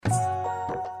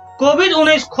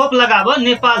COVID-19 खोप लगाव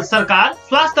नेपाल सरकार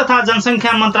स्वास्थ्य तथा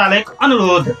जनसङ्ख्या मन्त्रालयको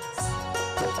अनुरोध।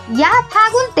 या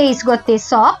फागुन 23 गते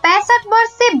 65 वर्ष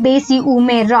से बेसी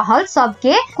उमेर रहल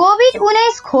सबके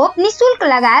कोभिड-19 खोप निशुल्क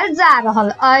लगायल जा रहल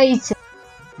अछि।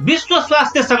 विश्व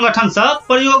स्वास्थ्य संगठन से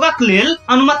प्रयोगक लेल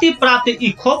अनुमति प्राप्त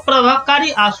ई खोप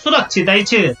प्रभावकारी आ सुरक्षित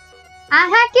अछि।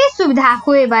 अहाँ के सुविधा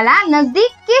होए वाला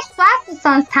नजदीक के स्वास्थ्य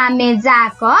संस्थान में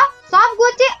जाकर सब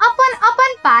गोटे अपन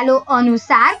अपन पालो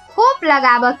अनुसार खोप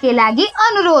लगाव के लागि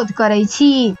अनुरोध करै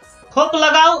छी। खोप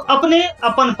लगाओ, अपने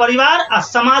अपन परिवार आ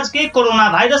समाज के कोरोना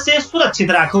वायरस से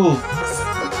सुरक्षित राखू।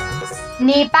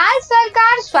 नेपाल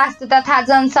सरकार स्वास्थ्य तथा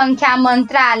जनसङ्ख्या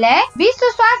मन्त्रालय, विश्व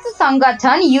स्वास्थ्य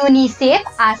संगठन,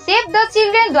 यूनिसेफ आ सेव द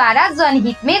चिल्ड्रेन द्वारा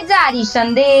जनहित में जारी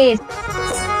संदेश।